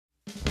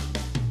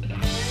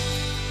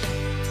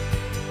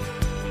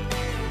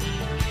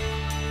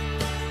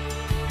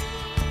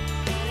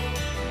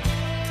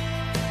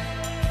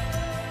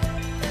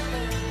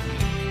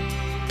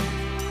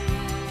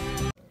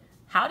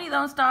Howdy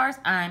Lone Stars,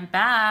 I'm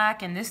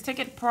back, and this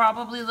ticket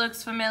probably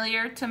looks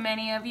familiar to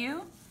many of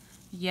you.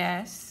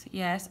 Yes,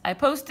 I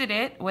posted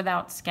it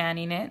without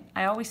scanning it.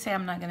 I always say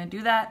I'm not gonna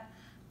do that,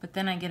 but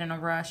then I get in a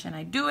rush and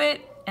I do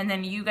it, and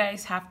then you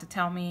guys have to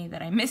tell me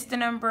that I missed a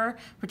number,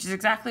 which is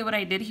exactly what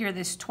I did here,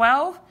 this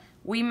 12.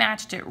 We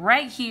matched it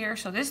right here,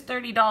 so this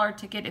 $30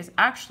 ticket is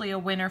actually a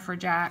winner for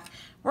Jack.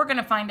 We're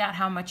gonna find out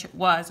how much it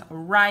was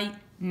right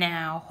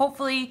now.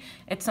 Hopefully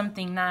it's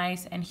something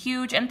nice and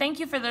huge, and thank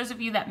you for those of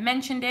you that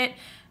mentioned it.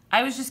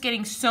 I was just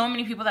getting so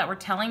many people that were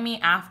telling me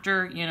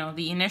after,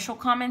 the initial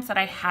comments that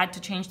I had to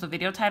change the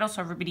video title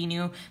so everybody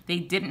knew they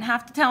didn't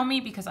have to tell me,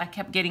 because I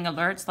kept getting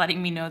alerts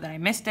letting me know that I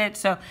missed it.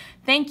 So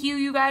thank you,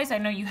 you guys. I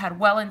know you had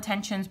well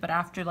intentions, but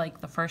after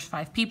like the first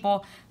 5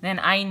 people,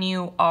 then I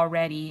knew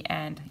already,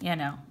 and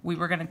we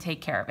were gonna take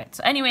care of it.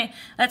 So anyway,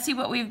 let's see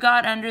what we've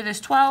got under this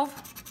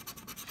 12.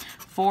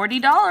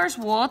 $40,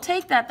 we'll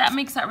take that. That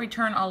makes that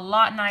return a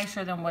lot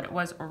nicer than what it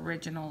was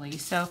originally.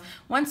 So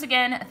once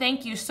again,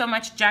 thank you so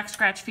much, Jack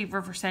Scratch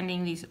Fever, for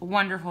sending these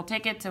wonderful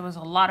tickets. It was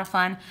a lot of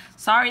fun.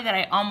 Sorry that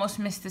I almost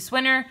missed this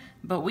winner,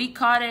 but we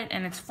caught it,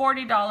 and it's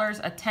 $40,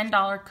 a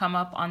 $10 come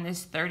up on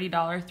this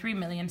 $30 3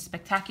 million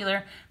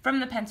spectacular from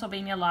the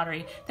Pennsylvania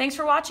Lottery. Thanks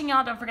for watching,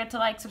 y'all. Don't forget to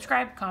like,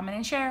 subscribe, comment,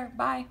 and share.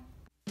 Bye.